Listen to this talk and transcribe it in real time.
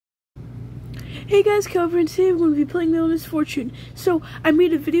Hey guys, Calvin, and today we're going to be playing the Misfortune. So, I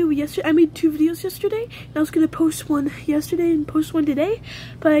made a video yesterday. I made 2 videos yesterday, and I was going to post one yesterday and post one today,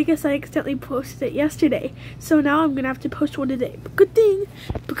 but I guess I accidentally posted it yesterday. So now I'm going to have to post one today. But good thing,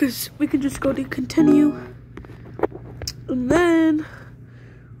 because we can just go to continue, and then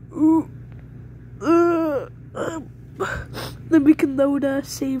we can load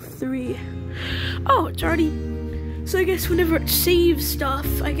save 3. Oh, it's already. So I guess whenever it saves stuff,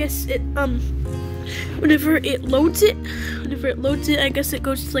 I guess it whenever it loads it, I guess it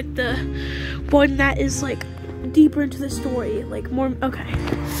goes to like the one that is like deeper into the story, like more. Okay,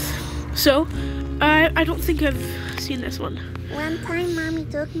 so I don't think I've seen this one. One time Mommy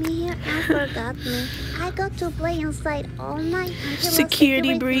took me here and forgot me. I got to play inside all night until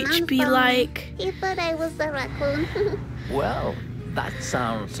Security breach be like. He thought I was a raccoon. Well, that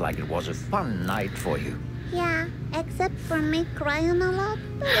sounds like it was a fun night for you. Yeah, except for me crying a lot,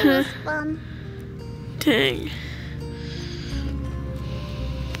 but it was fun. Dang.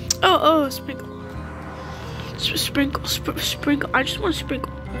 Oh, sprinkle. Sprinkle. I just want to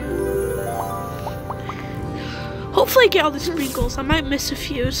sprinkle. Hopefully I get all the sprinkles. I might miss a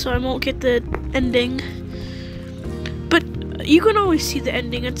few, so I won't get the ending. But you can always see the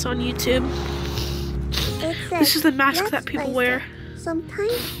ending. It's on YouTube. This is the mask that people wear.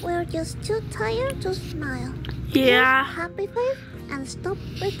 Sometimes we're just too tired to smile. Yeah. Just happy face and stop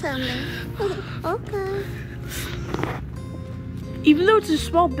pretending. Okay. Even though it's a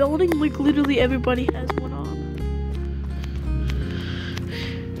small building, like literally everybody has one on.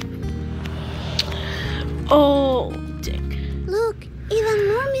 Oh, dang. Look, even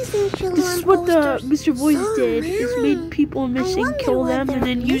more missing children. This is what the posters. Mr.Voice So did. many. He's made people missing, kill them, and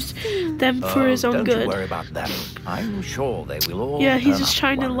then use them for his own Don't good. you worry about them. I'm sure they will all. Yeah, he's turn just up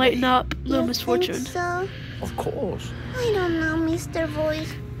trying to one lighten day. up the You Misfortune. think so? Of course. I don't know, Mr.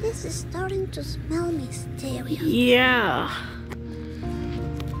 Voice. This is starting to smell mysterious. Yeah.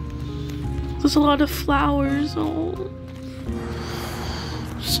 There's a lot of flowers. Oh,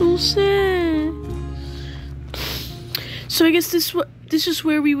 so sad. So I guess this is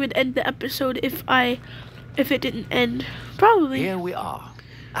where we would end the episode if it didn't end. Probably. Here we are.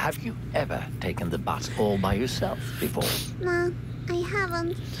 Have you ever taken the bus all by yourself before? No, I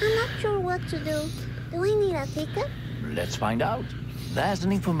haven't. I'm not sure what to do. Do I need a ticket? Let's find out. There's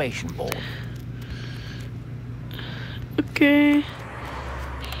an information board. Okay.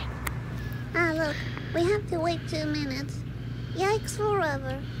 Ah, look. We have to wait 2 minutes. Yikes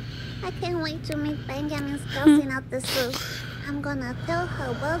forever. I can't wait to meet Benjamin's cousin at the zoo. I'm gonna tell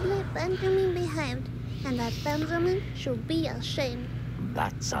how badly Benjamin behaved, and that Benjamin should be ashamed.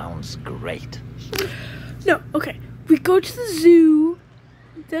 That sounds great. No, okay. We go to the zoo,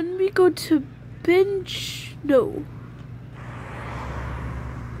 then we go to No.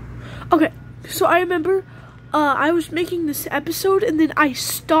 Okay, so I remember I was making this episode and then I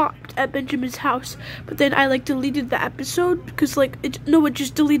stopped at Benjamin's house, but then I like deleted the episode because like it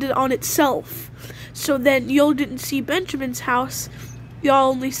just deleted on itself. So then y'all didn't see Benjamin's house. Y'all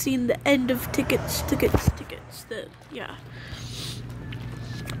only seen the end of tickets. Yeah.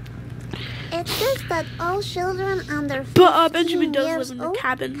 It says that all children under 15 But Benjamin does years live in the old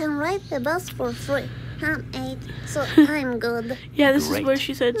cabin. can ride the bus for free. I'm 8, so I'm good. Yeah, this Great. is where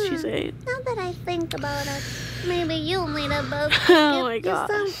she said she's 8. Now that I think about it, maybe you'll need a bus. Oh my You gosh.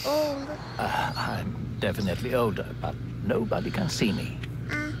 sound old. I'm definitely older, but nobody can see me.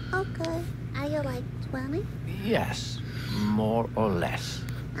 Okay. Are you like 20? Yes, more or less.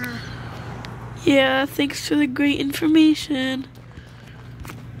 Yeah, thanks for the great information.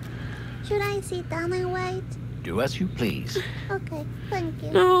 Should I sit down and wait? Do as you please. Okay, thank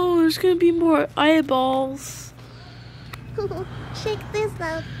you. No, there's gonna be more eyeballs. Check this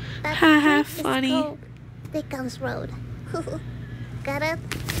out. That Haha, street is funny. called Dickens Road. Got it?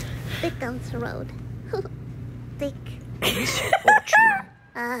 Dickens Road. Dick. Misfortune.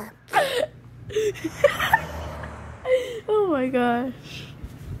 Oh my gosh.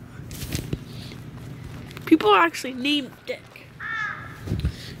 People are actually named Dick.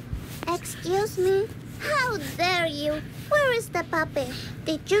 Excuse me? How dare you? Where is the puppy?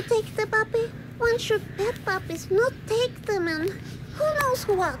 Did you take the puppy? One should pet puppies, not take them in. Who knows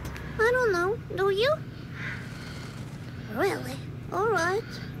what? I don't know. Do you? Really? Alright.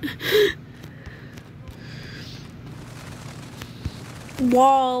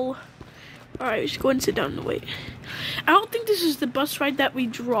 Wall. Alright, we should go and sit down and wait. I don't think this is the bus ride that we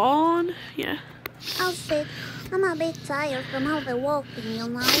draw on. Yeah. I'll sit. I'm a bit tired from all the walking, you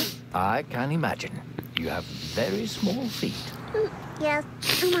know. I can imagine. You have very small feet. Yes,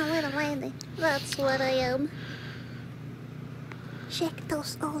 I'm a little lady. That's what I am. Check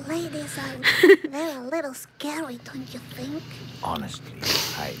those old ladies out. They're a little scary, don't you think? Honestly,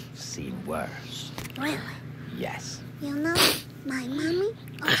 I've seen worse. Really? Yes. You know, my mommy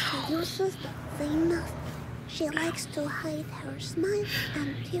also uses the same mask. She likes to hide her smile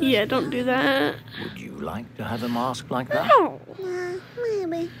and tears. Yeah, don't do that. Would you like to have a mask like that? No.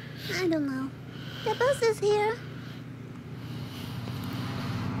 Maybe. I don't know. The bus is here.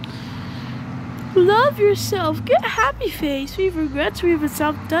 Love yourself. Get a happy face. Free of regrets, free of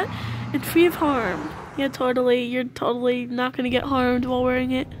self-doubt, and free of harm. Yeah, totally. You're totally not going to get harmed while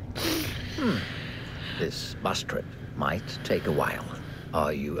wearing it. This bus trip might take a while.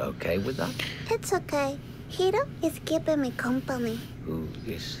 Are you okay with that? It's okay. Hiro is keeping me company. Who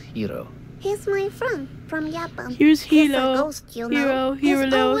is Hiro? He's my friend from Japan. Here's He's a Hiro. ghost, you know. He's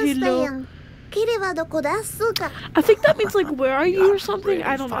Hiro, always Hiro. saying, "Kiri wa doko desu ka?" I think that means like, where are you or something? Really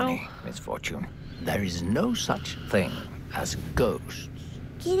I don't funny, know. Misfortune. There is no such thing as ghosts.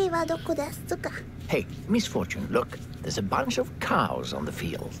 "Kiri wa doko desu ka?" Hey, Misfortune, look. There's a bunch of cows on the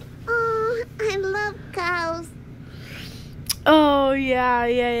field. Oh, I love cows. Oh, yeah.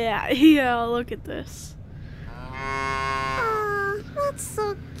 Yeah, look at this. Oh, that's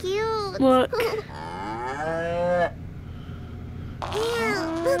so cute. Look.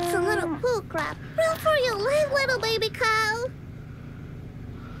 Ew, that's a little poo crap. Run for your life, little baby cow.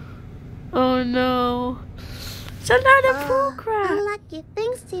 Oh, no. It's another pool crap. Unlucky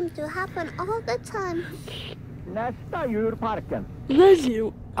things seem to happen all the time. Bless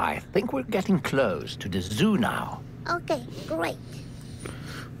you. I think we're getting close to the zoo now. Okay, great.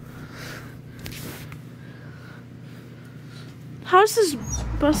 How does this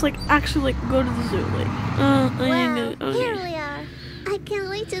bus like actually like go to the zoo? Like, Well, okay. here we are. I can't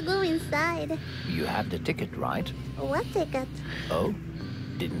wait to go inside. You have the ticket, right? What ticket? Oh?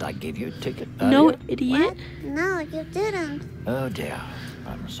 Didn't I give you a ticket No, earlier? idiot. What? No, you didn't. Oh dear.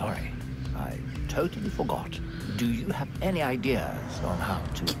 I'm sorry. I totally forgot. Do you have any ideas on how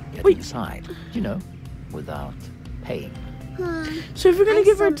to get Wait. inside? You know, without paying. So if you're gonna I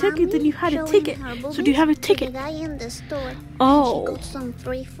give her a saw ticket, then you had a Mommy ticket. showing her So do you have a boobies to ticket? the guy in the store. Oh. She got some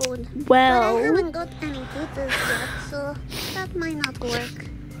free food. But I Well, haven't got any details yet, so that might not work.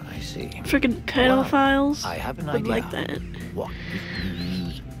 I see. freaking pedophiles I have an would idea. like that. What if we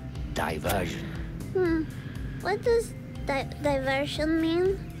use diversion? What does diversion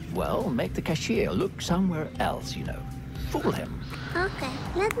mean? Well, make the cashier look somewhere else, you know. Fool him. Okay,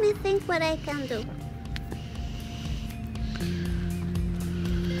 let me think what I can do.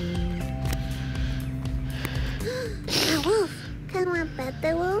 A wolf. Can we pet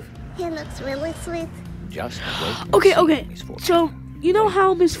the wolf? He looks really sweet. Just wait and Okay, see, okay. Misfortune. So you know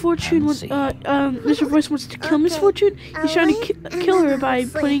how Misfortune wants, See. Mr. Voice wants to kill Okay, Misfortune? I'll He's trying to wait and kill her then by I'll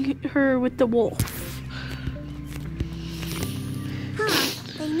see. putting her with the wolf.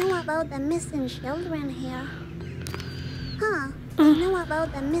 They know about the missing children here. They know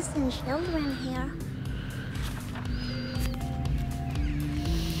about the missing children here.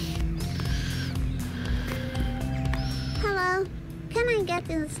 Hello, can I get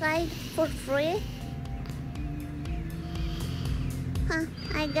inside for free?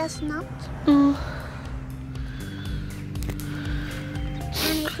 I guess not.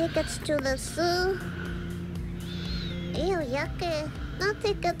 Any tickets to the zoo? Ew, yucky. No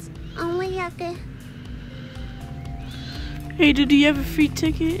tickets, only yucky. Hey, do you have a free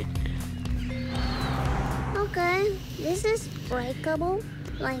ticket? Okay, this is breakable,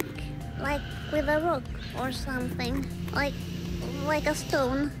 like with a rock or something, like a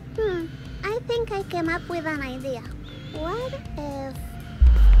stone. I think I came up with an idea.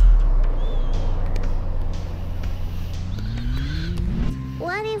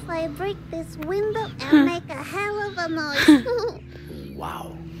 What if I break this window and make a hell of a noise?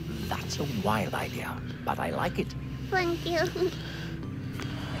 Wow, that's a wild idea, but I like it. Thank you.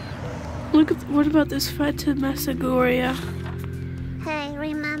 Look at what about this Phantasmagoria? Hey,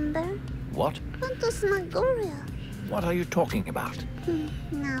 remember? What? Phantasmagoria. What are you talking about?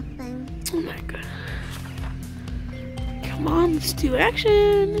 Nothing. Oh my god! Come on, let's do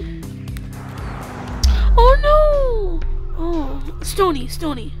action. Oh no! Oh, Stony.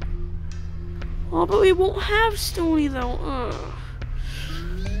 Oh, but we won't have Stony though.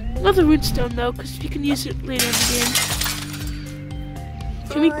 Another Woodstone though, because you can use it later in the game.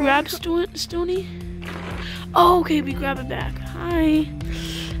 Can we grab Stony? Oh, okay, we grab it back. Hi.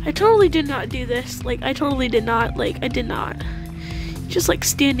 I totally did not do this. Like, I totally did not. Like, I did not. Just like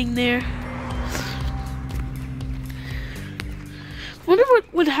standing there. Wonder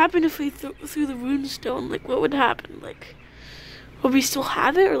what would happen if we threw the runestone. Like, what would happen? Like, would we still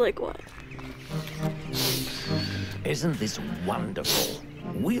have it or like what? Isn't this wonderful?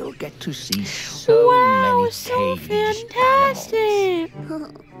 We'll get to see so Wow, many so caged fantastic!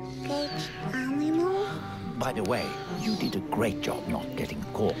 Caged animals? By the way, you did a great job not getting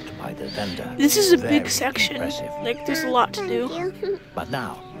caught by the vendor. This is a Very big section. impressive. Like, there's a lot to do. Thank you. But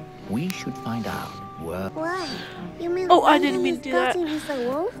now, we should find out where... Why? You mean Oh, I didn't mean to do that. Benjamin's cousin is a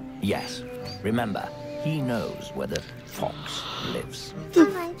wolf? Yes, remember, he knows where the fox lives.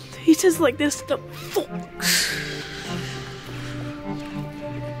 Alright. He says like this, the fox.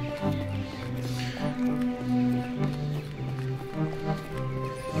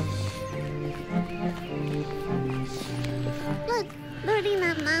 Look, Birdie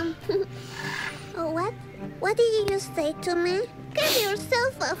Mom. Oh, what? What did you just say to me? Give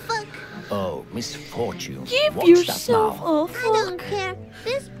yourself a fuck. Oh, Misfortune. Give What's yourself that now? a I don't fuck. care.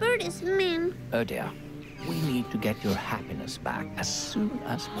 This bird is mean. Oh dear, we need to get your happiness back as soon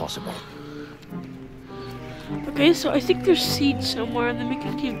as possible. Okay, so I think there's seeds somewhere, and then we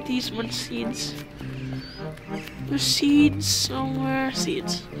can give these ones seeds. There's seeds somewhere.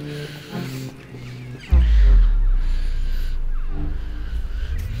 Seeds.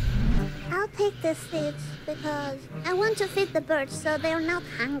 I'll take the seeds because I want to feed the birds so they're not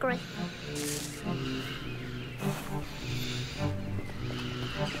hungry.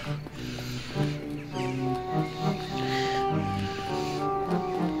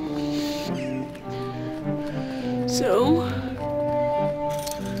 So,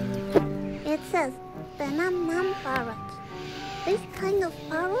 It says the Nam Nam parrot. This kind of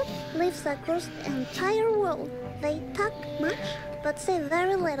parrot lives across the entire world. They talk much but say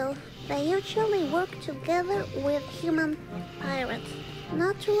very little. They usually work together with human pirates,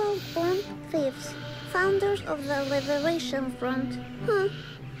 natural born thieves, founders of the Liberation Front.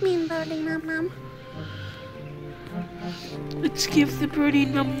 Mean birdie Nam Nam. let's give the birdie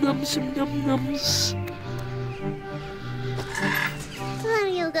num num some num nums. There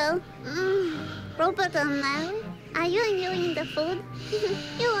you go. Robert and Mary, are you enjoying the food?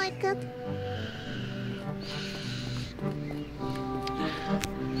 You like it?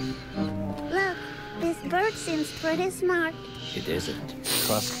 Look, this bird seems pretty smart. It isn't.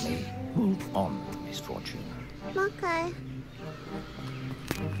 Trust me. Move on, Misfortune. Okay.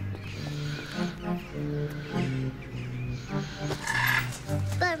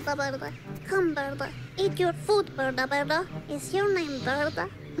 Berda, Berda. Come, Berda. Eat your food, Berda, Berda. Is your name Berda?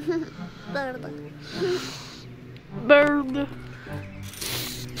 Berda. Bird.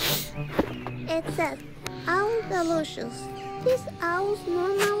 It says, Owl Delicious. These owls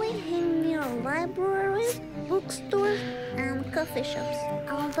normally hang near libraries, bookstores, and coffee shops.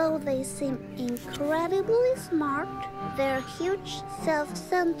 Although they seem incredibly smart, their huge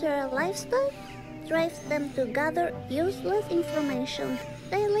self-centered lifestyle drives them to gather useless information.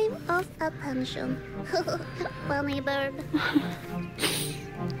 They live off attention. Funny bird.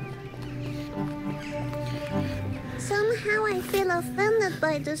 Somehow I feel offended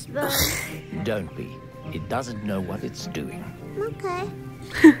by this bird. Don't be. It doesn't know what it's doing. Okay.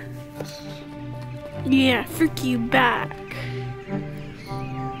 Yeah, frick you back.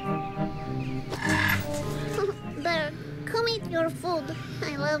 Bird, come eat your food.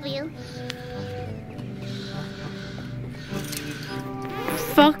 I love you.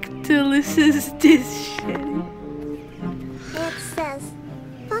 Fuck till this is this shit. It says,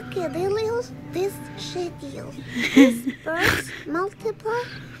 Fuckadillios, this shittios. These birds multiply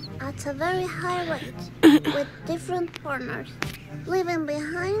at a very high rate with different partners, leaving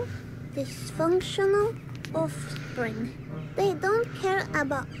behind dysfunctional offspring. They don't care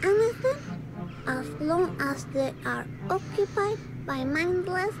about anything as long as they are occupied by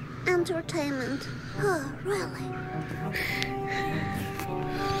mindless entertainment. Oh, really?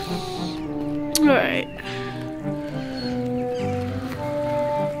 Alright.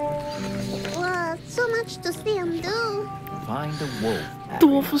 Wow, so much to see and do. Find a wolf. The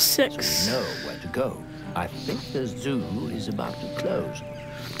wolf Abby, was so 6. you know where to go. I think the zoo is about to close.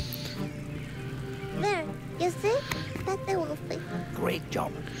 There, you see? That's the wolfie. Great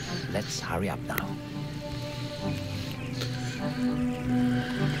job. Let's hurry up now.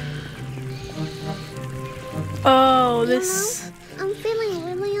 Oh, this. I'm feeling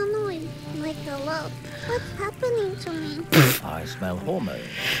really annoyed. Like a lot. What's happening to me? I smell hormones.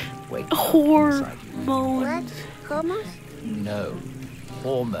 Wait. Inside you. Hormone. What? Homos? No.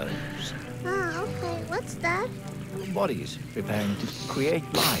 Hormones. Ah, okay. What's that? Your body's preparing to create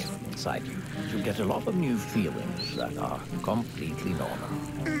life inside you. You'll get a lot of new feelings that are completely normal.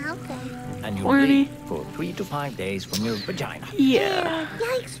 Ah, okay. And you'll Horny. bleed for 3 to 5 days from your vagina. Yeah.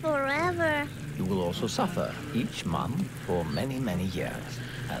 Yikes forever. You will also suffer each month for many, many years.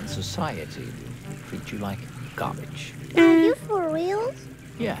 And society will treat you like garbage. Are you for real?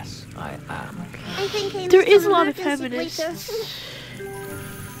 Yes, I am. I think I There need is a some lot of emergency feminists.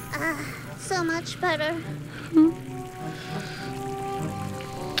 glitter. So much better.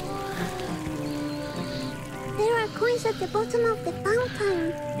 There are coins at the bottom of the fountain.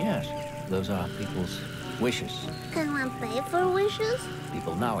 Yes, those are people's wishes. Can one pay for wishes?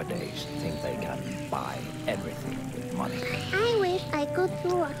 People nowadays think they can buy everything with money. I wish I could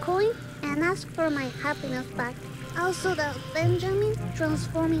throw a coin and ask for my happiness back. Also that Benjamin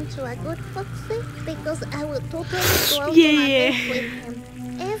transform into a good foxy because I would totally go out on a date with him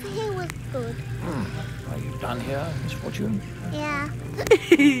if he was good. Are you done here, Misfortune? Yeah.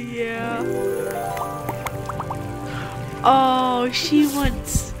 Yeah. Oh, she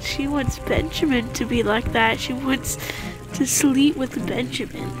wants Benjamin to be like that. She wants to sleep with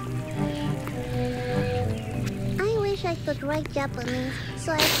Benjamin. I wish I could write Japanese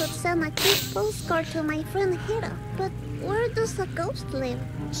so I could send a cute postcard to my friend Hira. But where does a ghost live?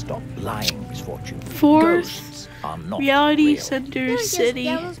 Stop lying, Misfortune. Fourth Ghosts are not reality real. center You're city.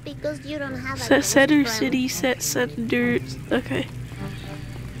 just jealous because you don't have a Set ghost center friend. city, set center. Okay.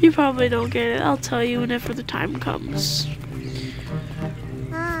 You probably don't get it. I'll tell you whenever the time comes.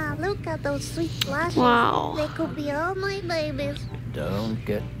 Ah, look at those sweet flashes. Wow. They could be all my babies. Don't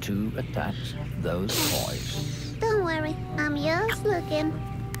get too attached to those toys. Don't worry, I'm just looking.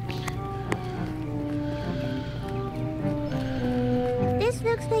 This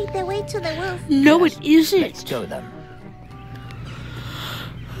looks like the way to the roof. No, Yes, it isn't. Let's go then.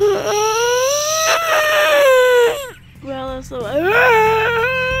 Well, that's the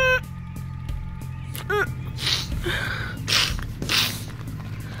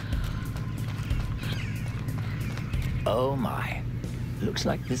Oh my. Looks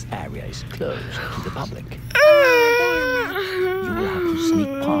like this area is closed to the public. You will have to sneak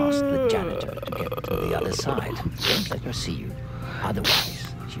past the janitor to get to the other side. Don't let her see you. Otherwise,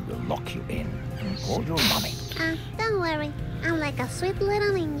 she will lock you in and call your mommy. Don't worry, I'm like a sweet little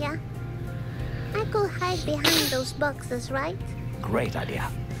ninja. I could hide behind those boxes, right? Great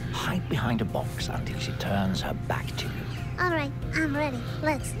idea. Hide behind a box until she turns her back to you. Alright, I'm ready.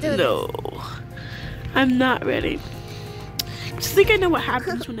 Let's do No, I'm not ready. Just think I know what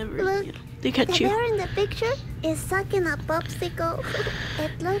happens whenever Look, they this. catch The you. bear in the picture is sucking a popsicle.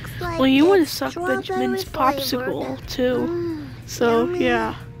 It looks like Well, you want to it's suck strawberry Benjamin's popsicle flavored. too. So yummy.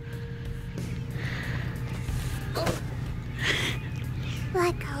 yeah.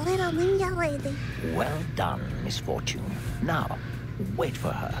 Like a little ninja lady. Well done, Misfortune. Now, wait for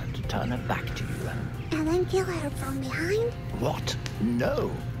her to turn her back to you and... And then kill her from behind? What? No.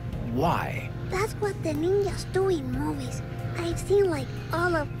 Why? That's what the ninjas do in movies. I've seen like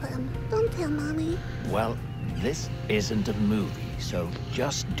all of them. Don't tell mommy. Well, this isn't a movie, so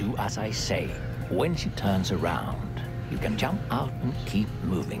just do as I say. When she turns around, you can jump out and keep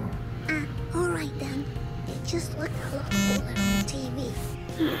moving. Alright then. It just looked a lot cooler on TV.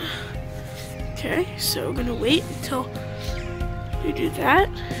 Okay, so we're gonna wait until you do that.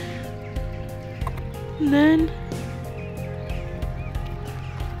 And then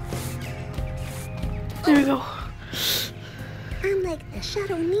there we go. I'm like the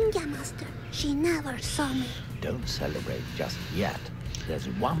Shadow Ninja Master. She never saw me. Don't celebrate just yet. There's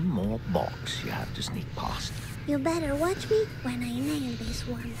one more box you have to sneak past. You better watch me when I nail this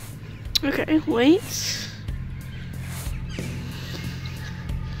one. Okay, wait.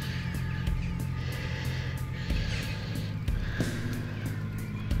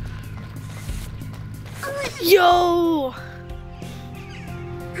 Yo!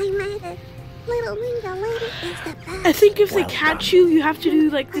 I made it. Little ninja lady is the best. I think if they Well catch done. you, you have to do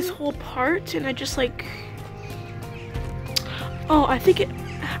like this whole part, and I just like. Oh, I think it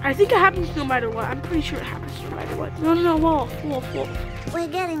happens no matter what. I'm pretty sure it happens no matter what. No, wolf. We're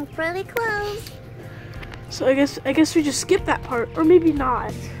getting pretty close. So I guess we just skip that part, or maybe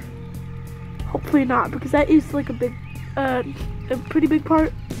not. Hopefully not, because that is like a pretty big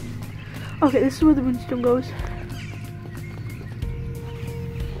part. Okay, this is where the moonstone goes.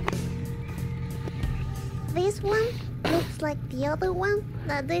 This one looks like the other one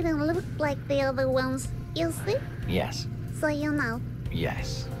that didn't look like the other ones. You see? Yes. So you know.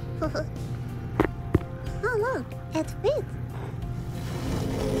 Yes. Oh look, it fits.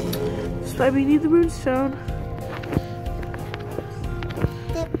 That's why we need the moonstone.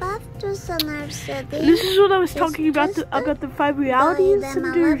 The path to Sonar City. This is what I was is talking about twisted the 5 by realities. the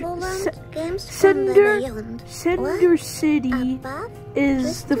Cinder malevolent games from the beyond. Cinder What? City A path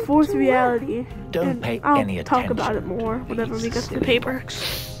is the twisted 4th to what? reality. Don't And pay I'll any talk attention. about it more whenever we These get to the silly paper.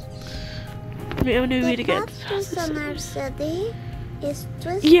 box. I'm gonna read The again. path to Sonar City is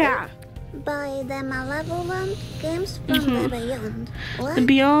twisted Yeah, By the malevolent games from the beyond. What? The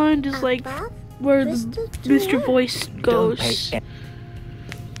beyond is A like path? where the Twisted to Mr. where? Voice Don't pay goes.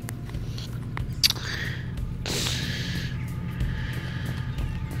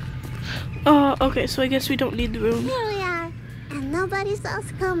 Okay, so I guess we don't need the room. Here we are, and nobody saw us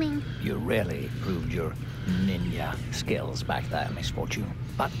coming. You really proved your ninja skills back there, Misfortune.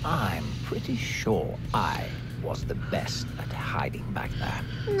 But I'm pretty sure I was the best at hiding back there.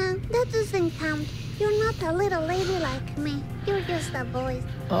 No, that doesn't count. You're not a little lady like me. You're just a voice.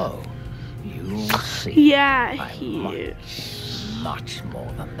 Oh, you'll see. Yeah, I'm much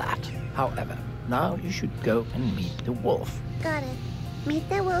more than that. However, now you should go and meet the wolf. Got it. Meet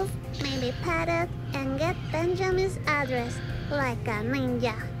the wolf, maybe pat it, and get Benjamin's address, like a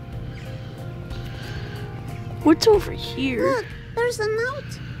ninja. What's over here? Look, there's a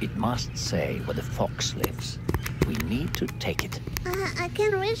note. It must say where the fox lives. We need to take it. I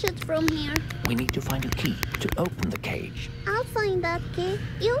can reach it from here. We need to find a key to open the cage. I'll find that key.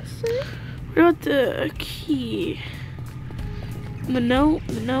 You'll see. What about the key? The note?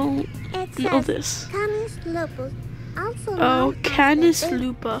 It No, says this. Canis lupus. Also Oh, known as Canis the big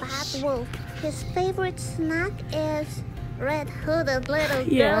lupus. bad wolf. His favorite snack is red-hooded little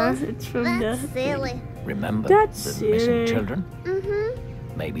Yeah, girls. it's from That's the... silly. Remember That's the missing silly. children?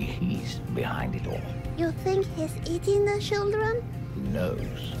 Mm-hmm. Maybe he's behind it all. You think he's eating the children? Who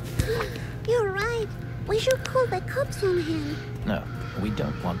knows? You're right. We should call the cops on him. No, we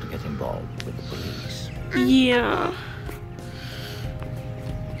don't want to get involved with the police. Yeah.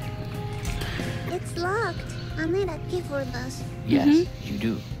 It's locked. I need a key for this. Yes, you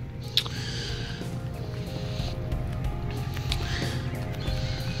do.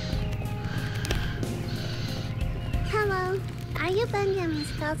 Hello. Are you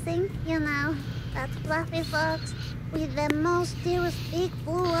Benjamin's cousin? You know, that fluffy fox with the most dearest big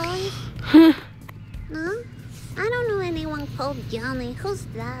blue eyes? No? I don't know anyone called Johnny. Who's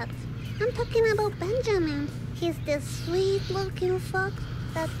that? I'm talking about Benjamin. He's the sweet-looking fox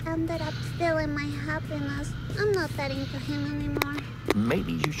that ended up stealing my happiness. I'm not that into him anymore.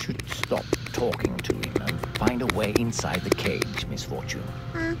 Maybe you should stop talking to him and find a way inside the cage, Misfortune.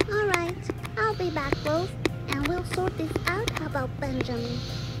 Alright. I'll be back, Wolf, and we'll sort this out about Benjamin.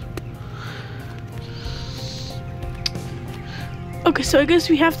 Okay, so I guess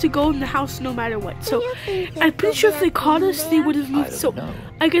we have to go in the house no matter what. So Do you think there I'm pretty could sure be if a they caught thing us, they there? would have I moved. don't So know.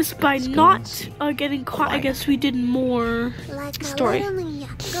 I guess by Let's go and not see. getting caught, I Alright. guess we did more Like story. a little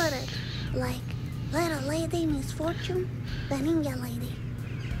ninja, got it. Like little lady Misfortune, the ninja lady.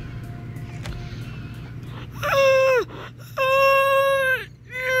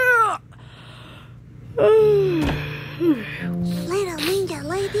 Little ninja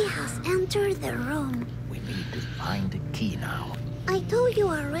lady has entered the room. We need to find the key now. I told you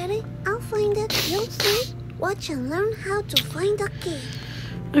already. I'll find it. You'll see. Watch and learn how to find the key.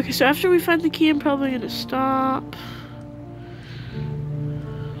 Okay, so after we find the key, I'm probably gonna stop.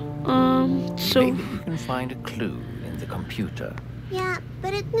 So Maybe you can find a clue in the computer. Yeah,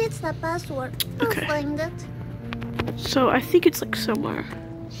 but it needs the password. I'll Okay. find it. So I think it's like somewhere.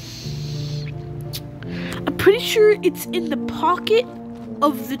 I'm pretty sure it's in the pocket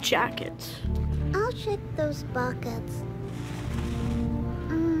of the jacket. I'll check those buckets.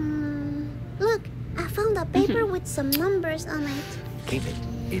 Look, I found a paper with some numbers on it. Keep it.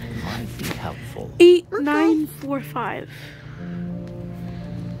 It might be helpful. 8945.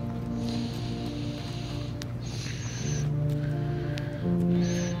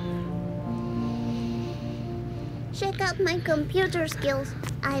 Check out my computer skills.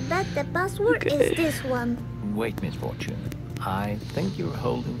 I bet the password Okay. is this one. Wait, Misfortune. I think you're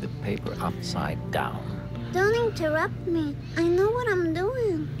holding the paper upside down. Don't interrupt me. I know what I'm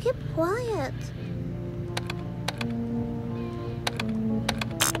doing. Keep quiet.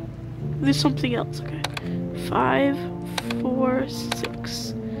 There's something else. Okay. 5, 4,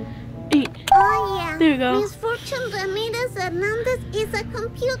 6, 8. Oh yeah. There you go. Misfortune Ramirez Hernandez is a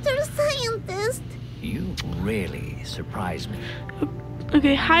computer scientist. You really surprise me.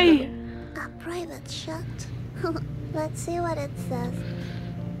 Okay, hi. A private shot. Let's see what it says.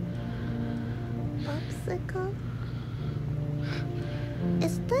 Popsicle?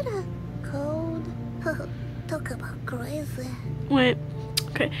 Is that a code? Talk about crazy. Wait.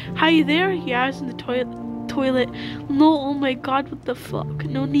 Okay. Hi there. Yeah, I was in the toilet. No, oh my god, what the fuck?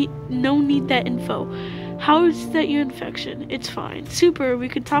 No need that info. How is that your infection? It's fine. Super, we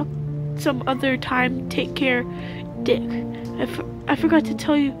could talk some other time. Take care. Dick. I forgot to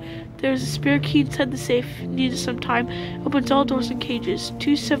tell you there's a spare key inside the safe. Needed some time. Opens all doors and cages.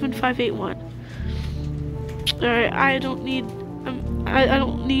 27581. Alright, I don't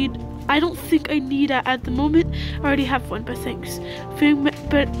need I don't think I need it at the moment. I already have one, but thanks. Feeling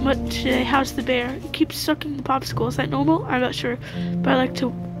but much today. How's the bear? It keeps sucking the popsicle. Is that normal? I'm not sure, but I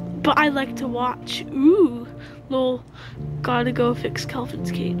like to watch. Ooh, lol. Gotta go fix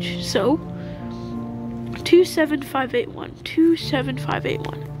Kelvin's cage. So 27581.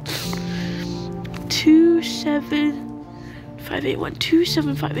 27581. 27581.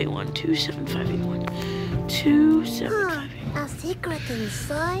 27581. 27581. 27581. A secret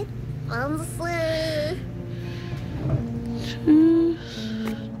inside?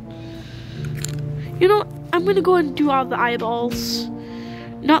 You know, I'm gonna go and do all the eyeballs.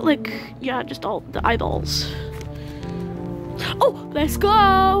 Not like, yeah, just all the eyeballs. Oh, let's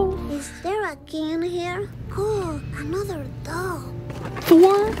go! Is there a key in here? Oh, another doll.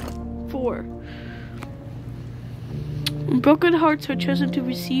 4. Broken hearts are chosen to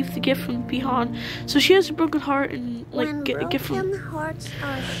receive the gift from beyond. So she has a broken heart and like When get a gift from. broken hearts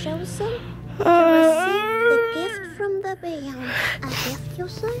are chosen to receive the gift from the beyond. A gift, you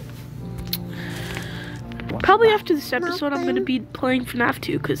say? Probably after this episode, I'm Nothing. gonna be playing FNAF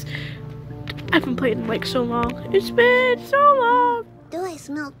 2 because I haven't played in like so long. It's been so long. Do I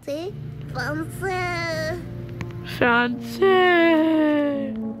smell tea? Fancy.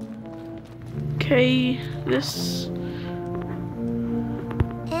 Fancy. Okay, this.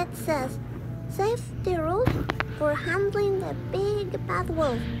 It says, safety rules for handling the big bad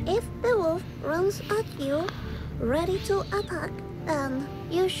wolf. If the wolf runs at you, ready to attack, then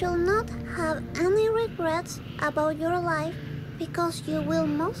you shall not have any regrets about your life because you will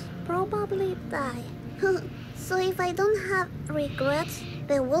most probably die. So if I don't have regrets,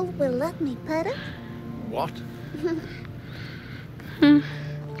 the wolf will let me pet it? What?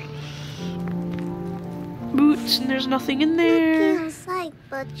 Boots, and there's nothing in Not there. inside,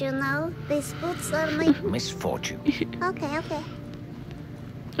 but you know, these boots are made. Misfortune. Okay.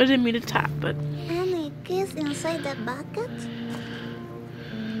 I didn't mean to tap, but. Any keys inside the bucket?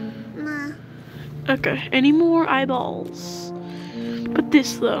 Nah. Okay, any more eyeballs? But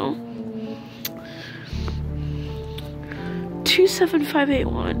this though.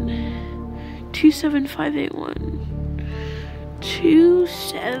 27581. 27581.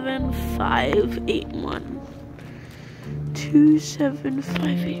 27581.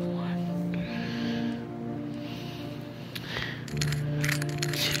 27581.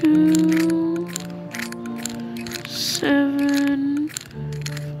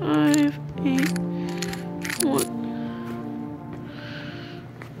 27581.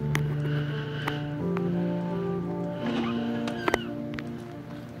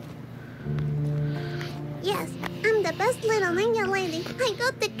 Yes, I'm the best little ninja lady. I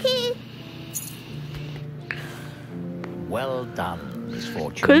got the key. Well done,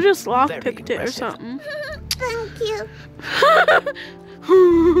 Misfortune. Could have just Very lockpicked it or impressive. something. Thank you.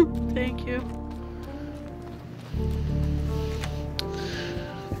 Thank you.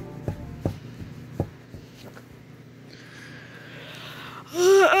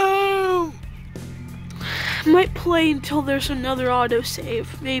 Might play until there's another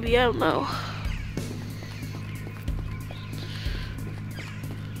autosave. Maybe, I don't know.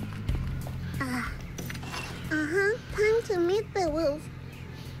 Time to meet the wolf.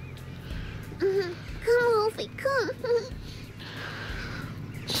 Come, Wolfie, come.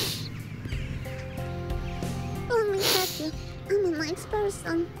 Let me pet you. I'm a nice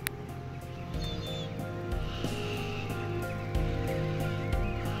person.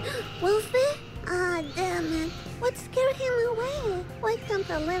 Wolfie? Ah, damn it. What scared him away? Why can't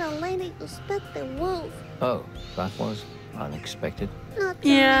the little lady just pet the wolf? Oh, that was unexpected. Not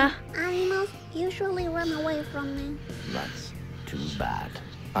Yeah. Animals usually run away from me. That's too bad.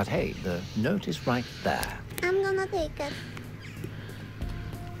 But hey, the note is right there. I'm gonna take it.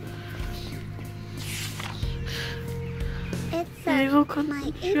 It says Evil con-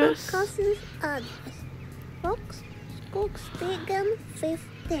 my evil yes. cousin's address. Fox, Skogsstigen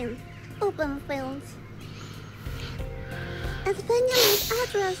 15. Open fields. It's Benjamin's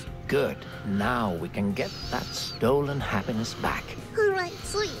address. Good. Now we can get that stolen happiness back. Alright,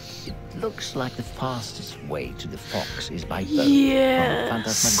 sweet. It looks like the fastest way to the fox is by boat Yes. from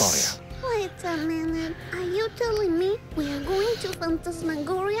Phantasmagoria. Wait a minute. Are you telling me we are going to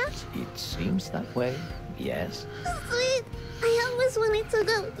Phantasmagoria? It seems that way, yes. Sweet. I always wanted to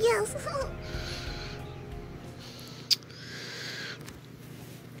go. Yes.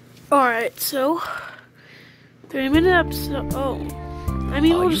 Alright, so 30-minute episode. Oh, I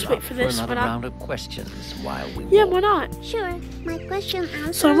mean, Are we'll you just wait up for this. another But round of questions while we yeah, walk? why not? Sure. My question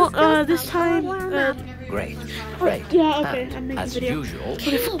answer. So skills this are time, warm up. Great, great. Yeah, okay, And I'm making a as video. usual,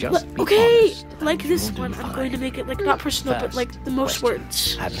 But just be okay, honest and like this you'll do one, I'm going to fine. make it like not personal, but First like the most question.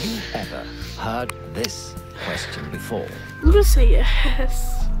 words. Have you ever heard this question before? I'm gonna say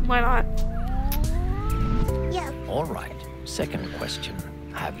yes. Why not? Yes. All right. Second question.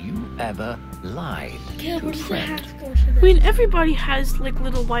 Have you ever lied to a friend? I mean, everybody has like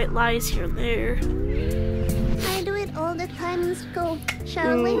little white lies here and there. I do it all the time in school.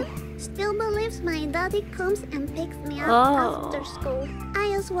 Charlene still believes my daddy comes and picks me up after school.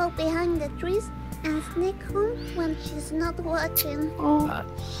 I just walk behind the trees and sneak home when she's not watching. Oh,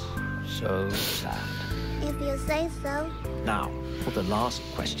 That's so sad. If you say so. Now, for the last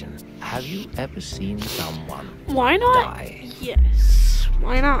question. Have you ever seen someone why not? die? Yes.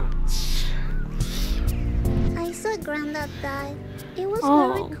 Why not? I saw Granddad die. It was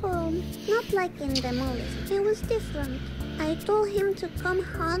Oh. very calm. Not like in the movies. It was different. I told him to come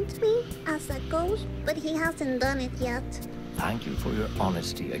haunt me as a ghost, but he hasn't done it yet. Thank you for your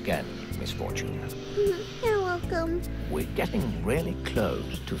honesty again, Misfortune. You're welcome. We're getting really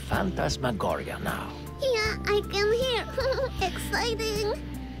close to Phantasmagoria now. Yeah, I can hear. Exciting.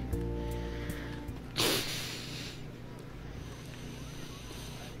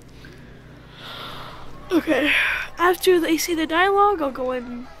 Okay. After they say the dialogue, I'll go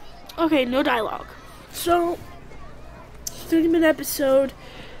in. Okay, no dialogue. So, 30-minute episode.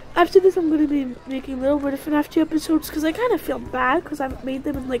 After this, I'm going to be making little bit different after episodes because I kind of feel bad because I haven't made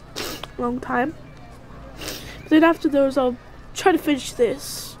them in like a long time. But then after those, I'll try to finish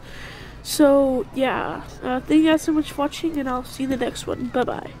this. So, yeah. Thank you guys so much for watching, and I'll see you in the next one.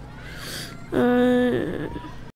 Bye-bye.